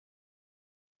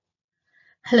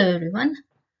Hello everyone.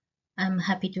 I'm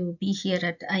happy to be here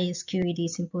at ISQED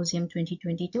Symposium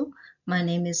 2022. My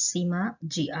name is Seema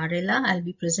G. Arela. I'll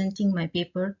be presenting my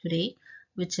paper today,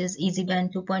 which is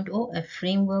EasyBand 2.0, a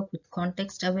framework with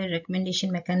context-aware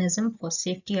recommendation mechanism for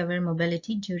safety-aware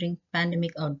mobility during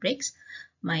pandemic outbreaks.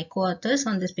 My co-authors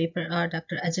on this paper are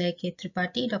Dr. Ajay K.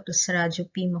 Tripathi, Dr.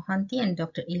 Saraju P. Mohanty, and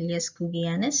Dr. Ilyas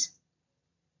Kugianis.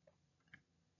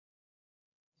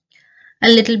 A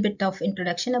little bit of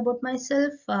introduction about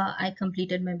myself. I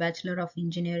completed my Bachelor of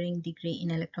Engineering degree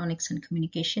in Electronics and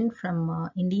Communication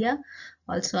from India.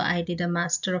 Also, I did a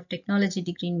Master of Technology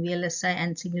degree in VLSI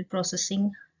and Signal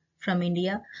Processing from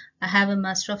India. I have a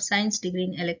Master of Science degree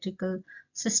in Electrical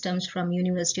Systems from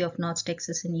University of North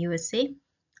Texas in USA,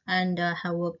 and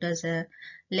have worked as a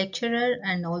lecturer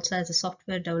and also as a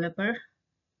software developer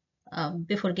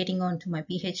before getting on to my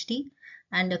PhD.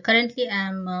 And currently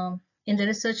I'm in the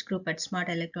research group at Smart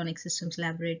Electronic Systems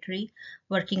Laboratory,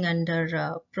 working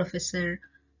under Professor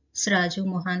Sraju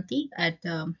Mohanty at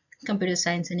Computer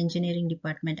Science and Engineering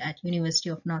Department at University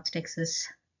of North Texas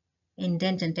in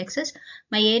Denton, Texas.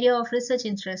 My area of research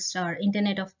interests are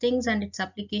Internet of Things and its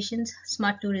applications,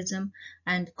 smart tourism,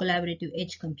 and collaborative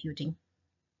edge computing.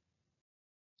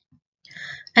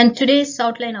 And today's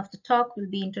outline of the talk will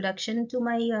be introduction to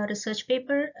my research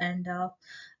paper and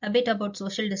a bit about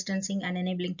social distancing and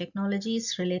enabling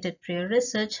technologies, related prior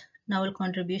research, novel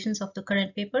contributions of the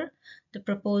current paper, the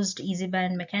proposed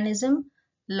EasyBand mechanism,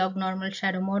 log normal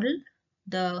shadow model,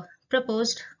 the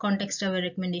proposed context-aware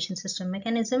recommendation system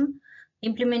mechanism,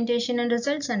 implementation and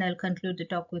results, and I'll conclude the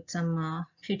talk with some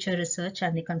future research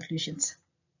and the conclusions.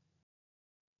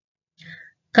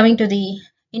 Coming to the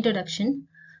introduction,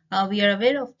 we are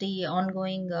aware of the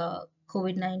ongoing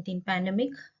COVID-19 pandemic,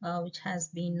 which has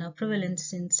been prevalent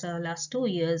since last 2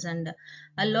 years, and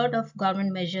a lot of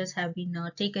government measures have been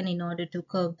taken in order to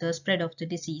curb the spread of the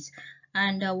disease.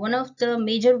 And one of the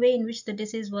major way in which the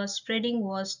disease was spreading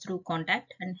was through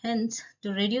contact, and hence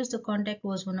to reduce the contact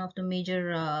was one of the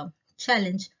major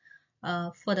challenge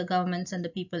for the governments and the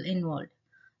people involved.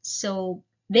 So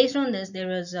based on this, there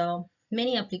was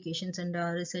many applications and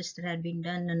research that had been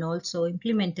done and also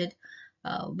implemented,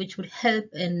 which would help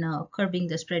in curbing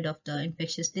the spread of the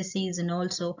infectious disease and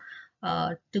also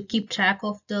to keep track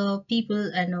of the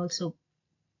people and also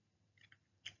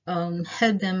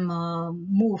help them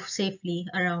move safely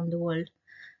around the world.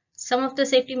 Some of the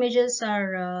safety measures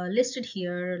are listed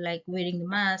here, like wearing the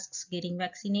masks, getting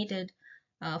vaccinated,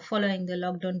 following the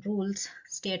lockdown rules,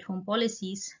 stay-at-home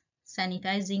policies,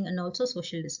 sanitizing, and also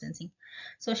social distancing.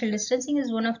 Social distancing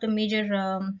is one of the major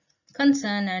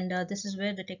concern, and this is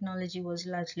where the technology was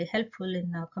largely helpful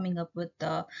in coming up with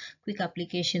quick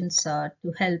applications to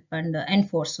help and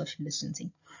enforce social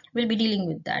distancing. We'll be dealing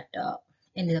with that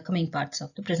in the coming parts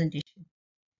of the presentation.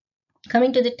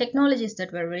 Coming to the technologies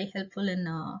that were very helpful in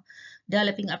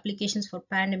developing applications for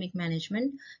pandemic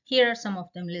management, here are some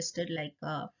of them listed, like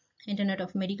Internet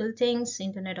of Medical Things,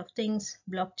 Internet of Things,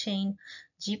 blockchain,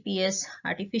 GPS,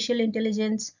 artificial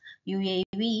intelligence,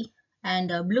 UAV,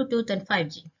 and Bluetooth and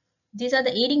 5G. These are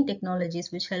the aiding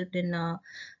technologies which helped in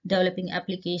developing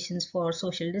applications for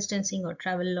social distancing or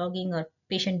travel logging or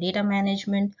patient data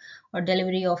management or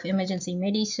delivery of emergency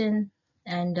medicine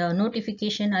and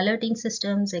notification alerting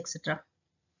systems, etc.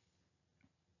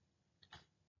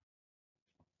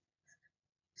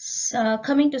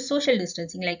 Coming to social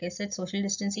distancing, like I said, social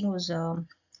distancing was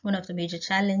one of the major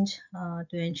challenge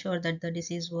to ensure that the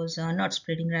disease was not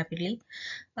spreading rapidly.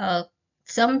 Uh,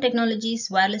 some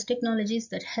technologies, wireless technologies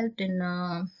that helped in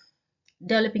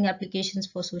developing applications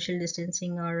for social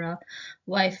distancing are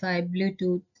Wi-Fi,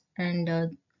 Bluetooth, and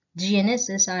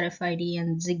GNSS, RFID,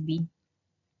 and Zigbee.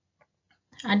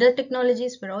 Other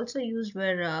technologies were also used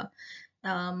where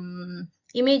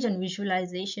image and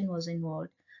visualization was involved.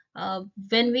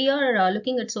 When we are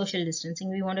looking at social distancing,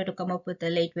 we wanted to come up with a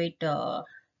lightweight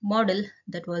model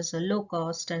that was low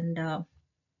cost and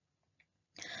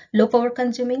low power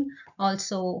consuming,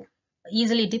 also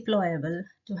easily deployable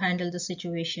to handle the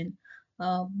situation.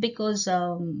 Because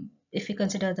if you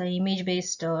consider the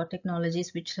image-based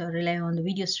technologies which rely on the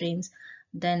video streams,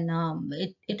 then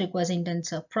it requires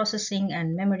intense processing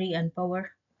and memory and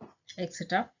power,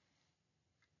 etc.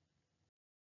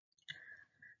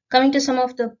 Coming to some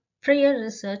of the prior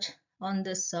research on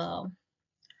this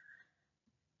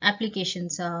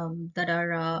applications that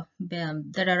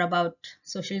are about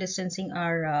social distancing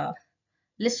are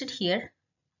listed here.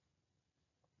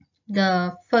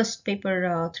 The first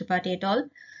paper, Tripathi et al.,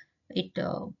 it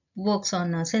works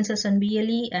on sensors and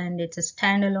BLE, and it's a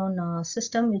standalone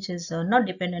system which is not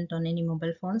dependent on any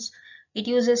mobile phones. It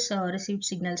uses received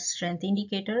signal strength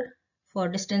indicator for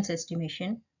distance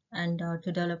estimation and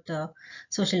to develop the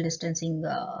social distancing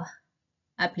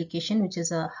application, which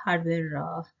is a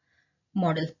hardware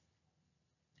model.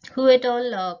 Who et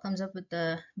al. Comes up with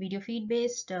the video feed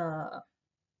based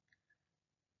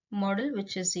model,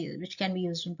 which can be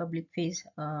used in public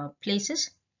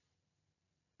places,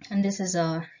 and this is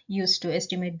used to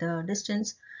estimate the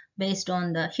distance based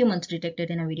on the humans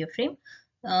detected in a video frame.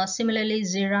 Similarly,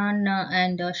 Ziran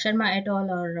and Sharma et al.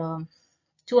 are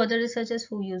two other researchers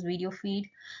who use video feed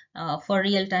for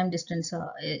real-time distance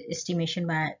estimation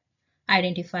by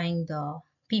identifying the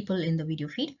people in the video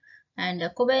feed. And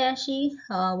Kobayashi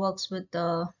works with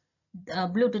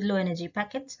Bluetooth low energy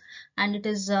packets, and it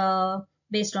is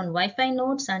based on Wi-Fi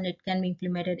nodes, and it can be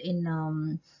implemented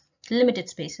in limited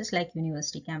spaces like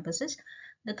university campuses.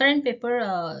 The current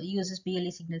paper uses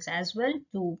BLE signals as well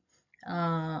to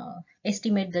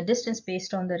estimate the distance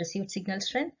based on the received signal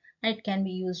strength, and it can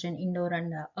be used in indoor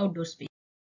and outdoor space.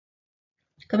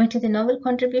 Coming to the novel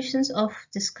contributions of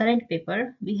this current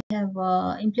paper, we have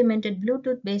implemented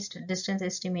Bluetooth-based distance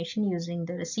estimation using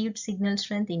the received signal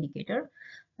strength indicator,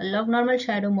 a log normal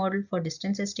shadow model for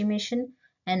distance estimation,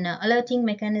 an alerting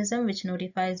mechanism which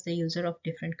notifies the user of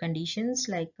different conditions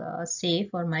like safe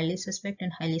or mildly suspect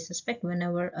and highly suspect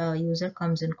whenever a user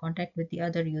comes in contact with the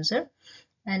other user,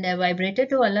 and a vibrator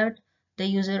to alert the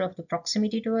user of the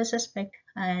proximity to a suspect,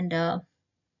 and a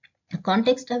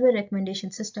context-aware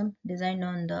recommendation system designed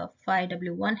on the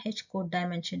 5W1H code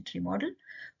dimension tree model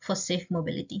for safe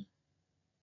mobility.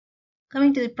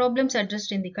 Coming to the problems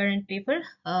addressed in the current paper,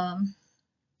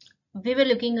 we were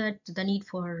looking at the need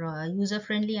for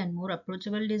user-friendly and more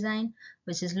approachable design,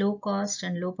 which is low cost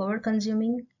and low power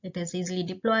consuming. It is easily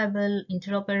deployable,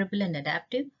 interoperable, and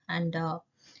adaptive, and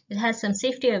it has some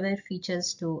safety-aware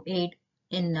features to aid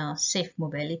in safe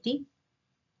mobility.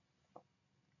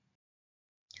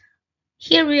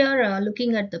 Here we are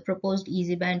looking at the proposed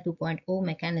EasyBand 2.0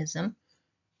 mechanism.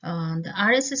 The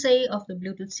RSSI of the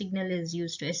Bluetooth signal is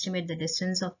used to estimate the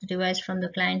distance of the device from the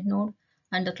client node,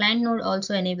 and the client node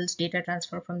also enables data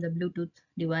transfer from the Bluetooth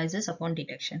devices upon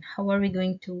detection. How are we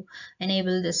going to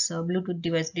enable this Bluetooth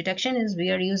device detection? Is we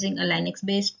are using a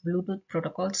Linux-based Bluetooth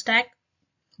protocol stack,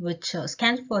 which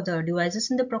scans for the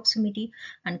devices in the proximity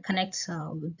and connects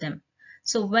with them.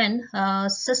 So when a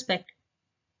suspect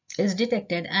is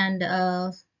detected,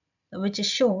 and which is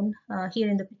shown here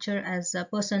in the picture as a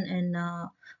person in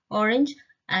orange,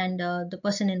 and the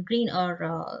person in green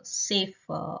are safe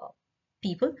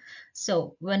people.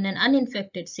 So when an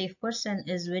uninfected safe person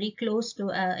is very close to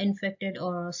an infected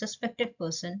or suspected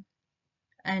person,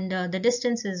 and the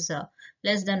distance is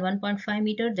less than 1.5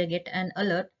 meter, they get an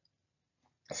alert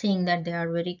seeing that they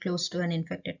are very close to an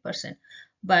infected person.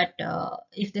 But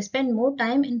if they spend more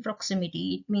time in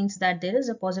proximity, it means that there is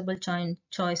a possible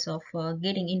choice of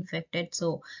getting infected.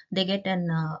 So they get an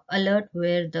alert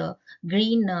where the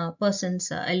green person's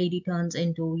LED turns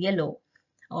into yellow,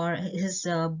 or his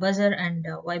buzzer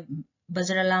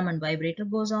alarm and vibrator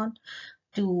goes on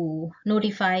to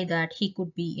notify that he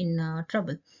could be in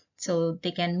trouble. So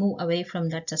they can move away from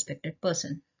that suspected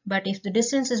person. But if the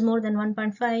distance is more than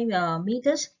 1.5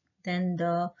 meters, then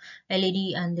the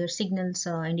LED and their signals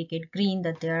indicate green,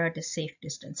 that they are at a safe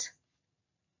distance.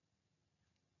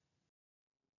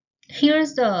 Here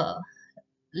is the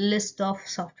list of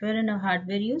software and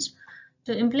hardware used.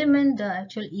 To implement the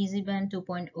actual EasyBand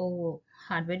 2.0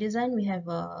 hardware design, we have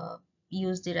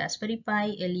used the Raspberry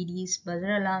Pi, LEDs,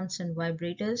 buzzer alarms, and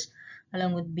vibrators,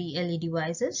 along with BLE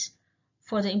devices.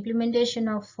 For the implementation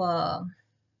of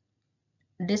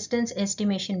distance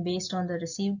estimation based on the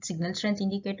received signal strength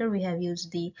indicator, we have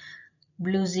used the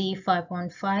BlueZ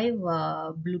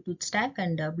 5.5 Bluetooth stack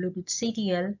and Bluetooth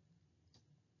CTL,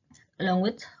 along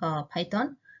with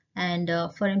Python. And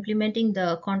for implementing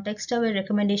the context-aware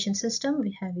recommendation system,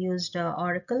 we have used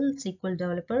Oracle, SQL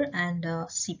Developer, and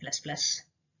C++.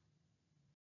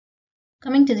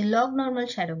 Coming to the log normal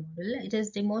shadow model, it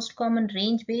is the most common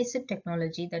range-based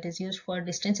technology that is used for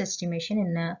distance estimation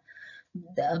in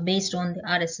based on the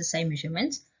RSSI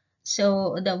measurements.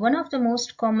 So one of the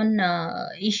most common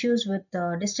issues with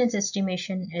distance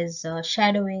estimation is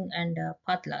shadowing and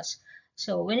path loss.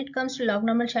 So when it comes to log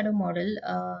normal shadow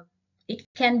model,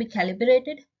 it can be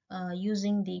calibrated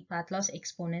using the path loss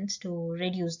exponents to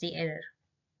reduce the error.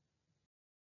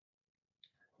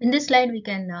 In this slide, we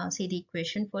can see the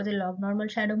equation for the log normal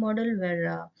shadow model,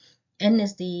 where n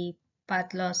is the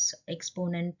path loss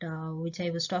exponent which I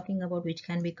was talking about, which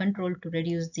can be controlled to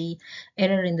reduce the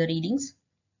error in the readings.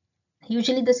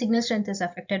 Usually, the signal strength is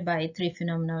affected by three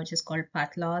phenomena, which is called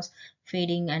path loss,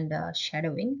 fading, and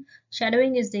shadowing.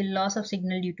 Shadowing is the loss of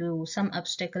signal due to some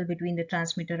obstacle between the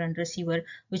transmitter and receiver,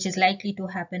 which is likely to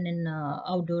happen in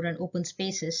outdoor and open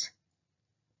spaces.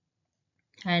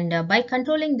 And by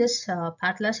controlling this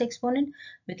path loss exponent,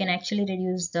 we can actually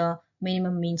reduce the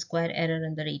minimum mean square error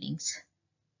in the readings.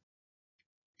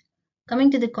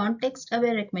 Coming to the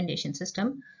context-aware recommendation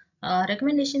system,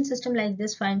 recommendation system like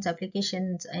this finds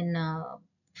applications in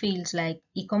fields like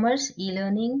e-commerce,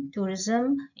 e-learning,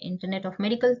 tourism, Internet of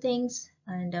Medical Things,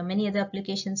 and many other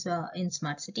applications in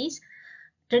smart cities.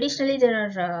 Traditionally,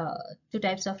 there are two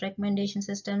types of recommendation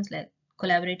systems like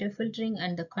collaborative filtering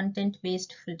and the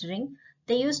content-based filtering.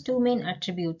 They use two main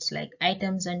attributes like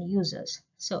items and users.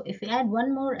 So if we add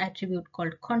one more attribute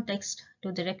called context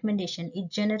to the recommendation, it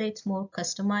generates more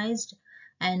customized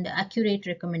and accurate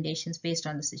recommendations based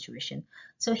on the situation.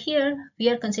 So here we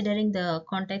are considering the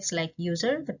context like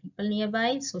user, the people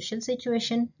nearby, social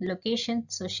situation, location,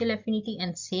 social affinity,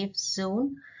 and safe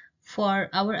zone for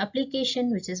our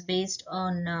application, which is based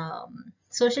on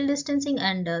social distancing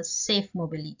and safe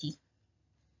mobility.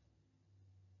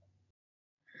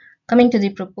 Coming to the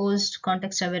proposed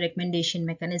context-aware recommendation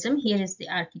mechanism, here is the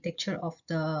architecture of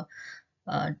the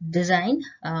design.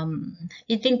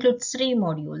 It includes three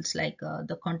modules, like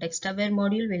the context-aware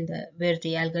module, where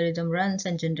the algorithm runs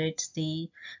and generates the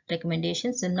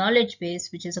recommendations. The knowledge base,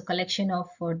 which is a collection of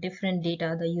different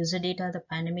data, the user data, the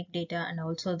pandemic data, and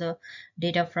also the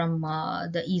data from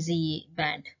the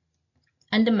EasyBand.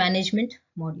 And the management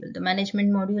module. The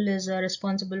management module is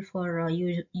responsible for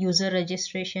user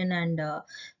registration and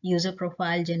user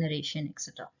profile generation,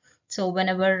 etc. So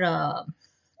whenever a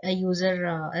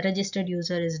registered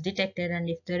user is detected, and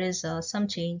if there is some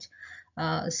change,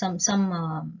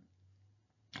 some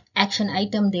action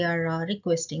item they are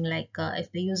requesting, like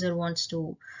if the user wants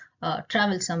to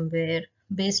travel somewhere,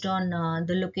 based on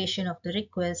the location of the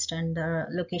request and the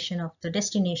location of the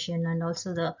destination and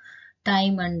also the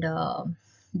time and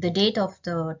the date of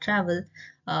the travel,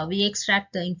 we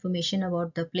extract the information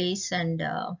about the place, and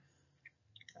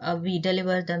we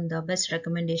deliver them the best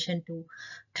recommendation to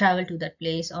travel to that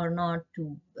place or not,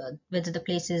 to whether the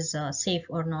place is safe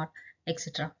or not,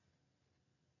 etc.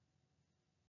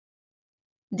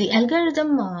 The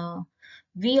algorithm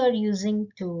we are using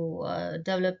to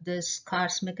develop this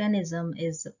scarce mechanism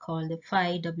is called the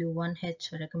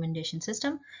Phi-W1H recommendation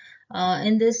system.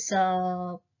 In this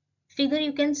figure,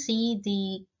 you can see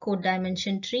the code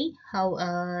dimension tree, how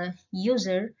a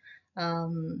user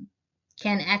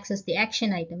can access the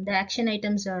action item. The action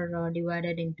items are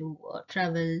divided into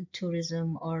travel,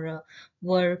 tourism, or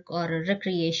work, or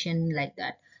recreation, like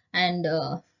that. And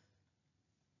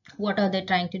what are they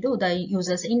trying to do? The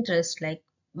user's interest, like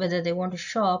whether they want to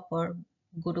shop or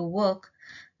go to work,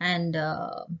 and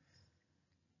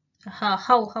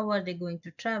how are they going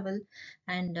to travel,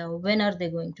 and when are they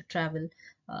going to travel.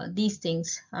 These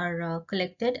things are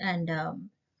collected, and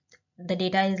the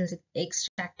data is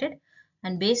extracted,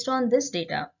 and based on this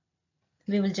data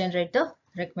we will generate the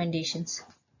recommendations.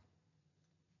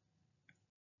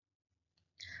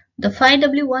 The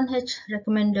 5W1H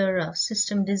recommender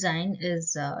system design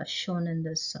is shown in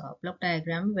this block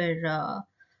diagram, where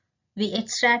we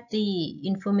extract the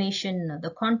information,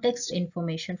 the context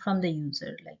information from the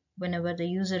user. Like whenever the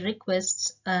user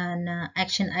requests an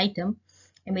action item,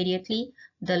 immediately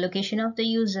the location of the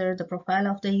user, the profile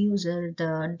of the user,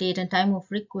 the date and time of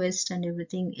request, and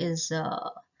everything is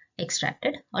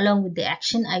extracted along with the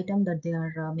action item that they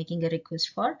are making a request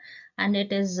for. And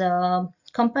it is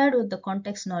compared with the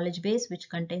context knowledge base, which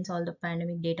contains all the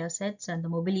pandemic data sets and the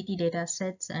mobility data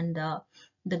sets and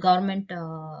the government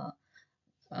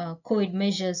COVID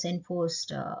measures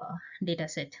enforced data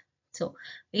set. So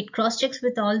it cross-checks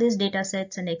with all these data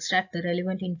sets and extract the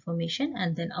relevant information,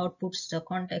 and then outputs the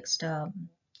context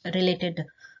related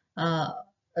uh,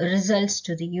 results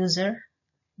to the user,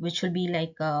 which will be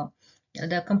like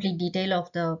the complete detail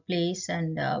of the place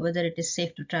and whether it is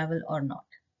safe to travel or not.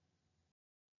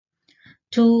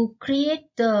 To create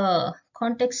the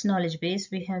context knowledge base,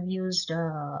 we have used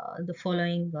the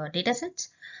following data sets.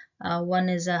 One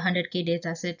is a 100K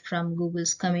dataset from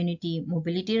Google's community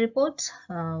mobility reports,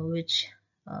 which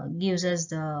gives us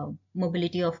the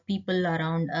mobility of people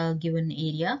around a given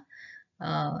area.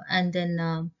 And then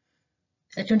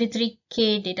a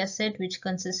 23K dataset, which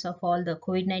consists of all the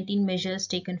COVID-19 measures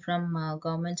taken from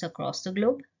governments across the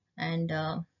globe, and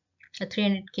a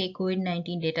 300K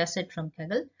COVID-19 dataset from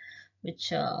Kaggle,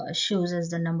 which shows us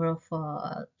the number of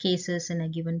cases in a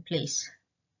given place.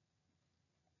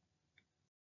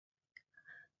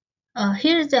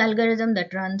 Here is the algorithm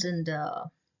that runs in the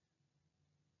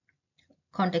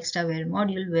context aware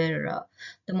module where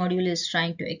the module is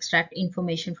trying to extract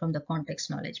information from the context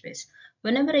knowledge base.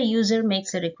 Whenever a user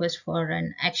makes a request for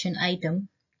an action item,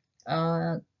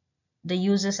 uh, the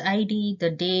user's ID, the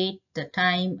date, the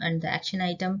time, and the action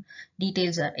item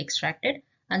details are extracted,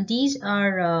 and these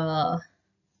are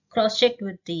cross-checked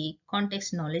with the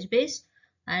context knowledge base.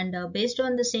 And based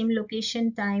on the same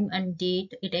location, time, and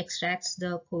date, it extracts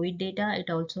the COVID data. It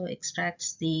also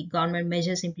extracts the government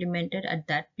measures implemented at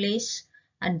that place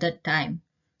at that time,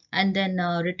 and then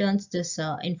returns this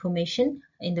information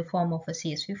in the form of a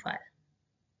CSV file.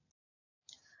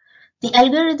 The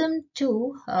algorithm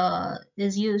too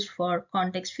is used for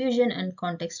context fusion and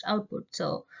context output.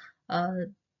 So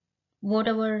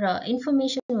whatever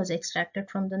information was extracted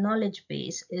from the knowledge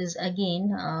base is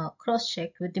again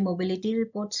cross-checked with the mobility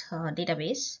reports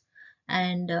database,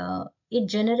 and it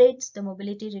generates the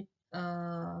mobility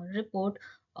report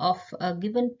of a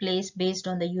given place based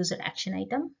on the user action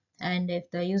item. And if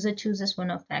the user chooses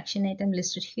one of the action item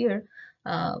listed here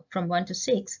from 1 to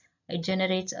 6, it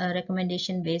generates a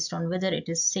recommendation based on whether it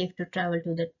is safe to travel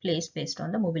to that place based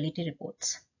on the mobility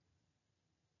reports.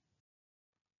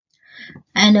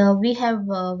 And we have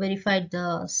verified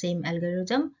the same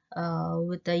algorithm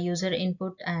with the user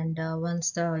input, and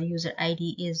once the user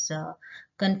ID is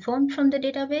confirmed from the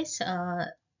database,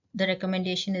 the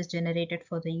recommendation is generated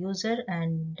for the user,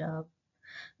 and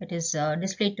it is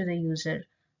displayed to the user.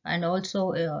 And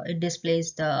also it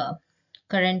displays the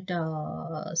current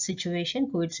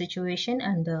situation, COVID situation,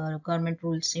 and the government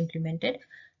rules implemented,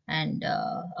 and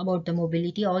about the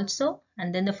mobility also,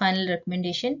 and then the final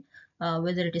recommendation,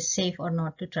 whether it is safe or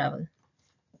not to travel.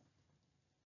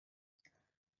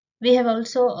 We have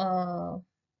also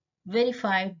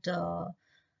verified the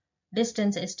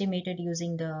distance estimated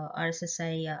using the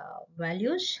RSSI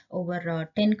values over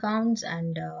 10 counts,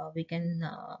 and we can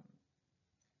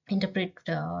interpret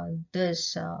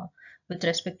this with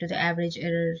respect to the average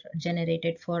error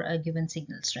generated for a given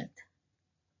signal strength.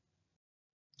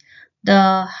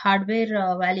 The hardware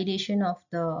validation of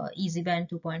the EasyBand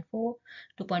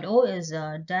 2.0 is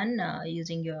done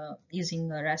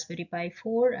using a Raspberry Pi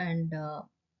 4 and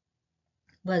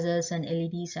buzzers and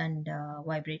LEDs and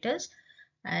vibrators,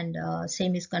 and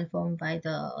same is confirmed by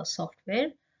the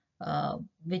software,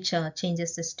 which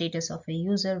changes the status of a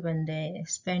user when they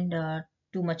spend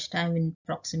too much time in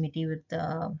proximity with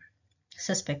the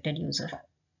suspected user.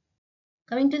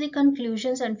 Coming to the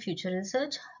conclusions and future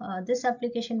research, this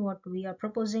application what we are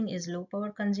proposing is low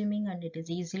power consuming, and it is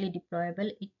easily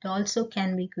deployable. It also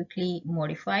can be quickly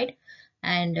modified,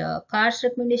 and CAR's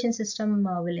recommendation system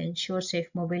will ensure safe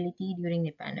mobility during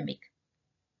the pandemic.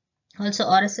 Also,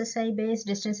 RSSI based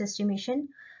distance estimation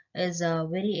is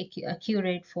very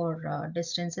accurate for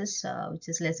distances which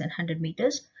is less than 100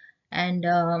 meters, and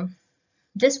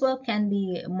this work can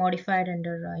be modified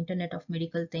under Internet of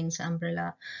Medical Things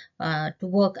umbrella to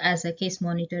work as a case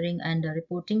monitoring and a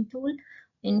reporting tool.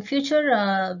 In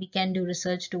future, we can do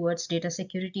research towards data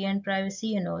security and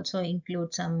privacy, and also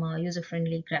include some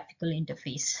user-friendly graphical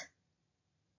interface.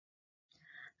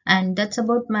 And that's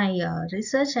about my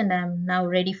research, and I'm now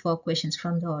ready for questions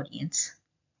from the audience.